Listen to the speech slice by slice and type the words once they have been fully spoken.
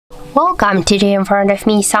Welcome, today in front of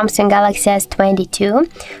me Samsung Galaxy S22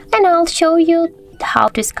 and I'll show you how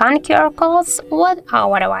to scan QR codes with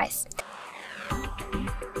our device.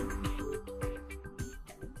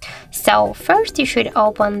 So first you should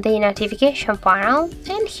open the notification panel,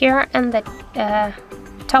 and here in the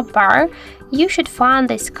top bar you should find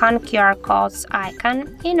the scan QR codes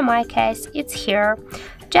icon. In my case it's here.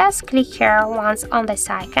 Just click here once on this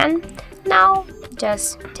icon. Now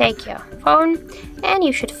just take your phone and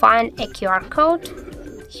you should find a QR code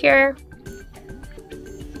here.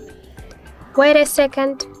 Wait a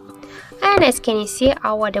second, and as can you see,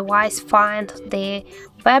 our device finds the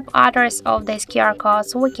web address of this QR code,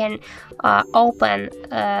 so we can open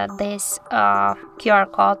this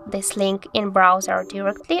QR code, this link in browser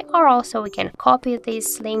directly, or also we can copy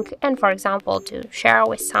this link and, for example, to share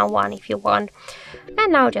with someone if you want.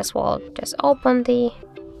 And now we'll just open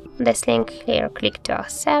this link here, click to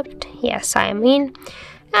accept. Yes, I'm in,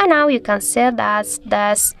 and now you can see that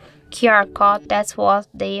this QR code, that's what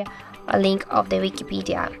the link of the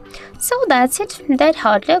Wikipedia. So that's it, that's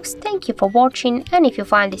how it looks. Thank you for watching, and if you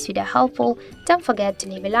find this video helpful, don't forget to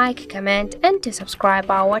leave a like, comment and to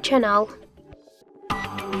subscribe our channel.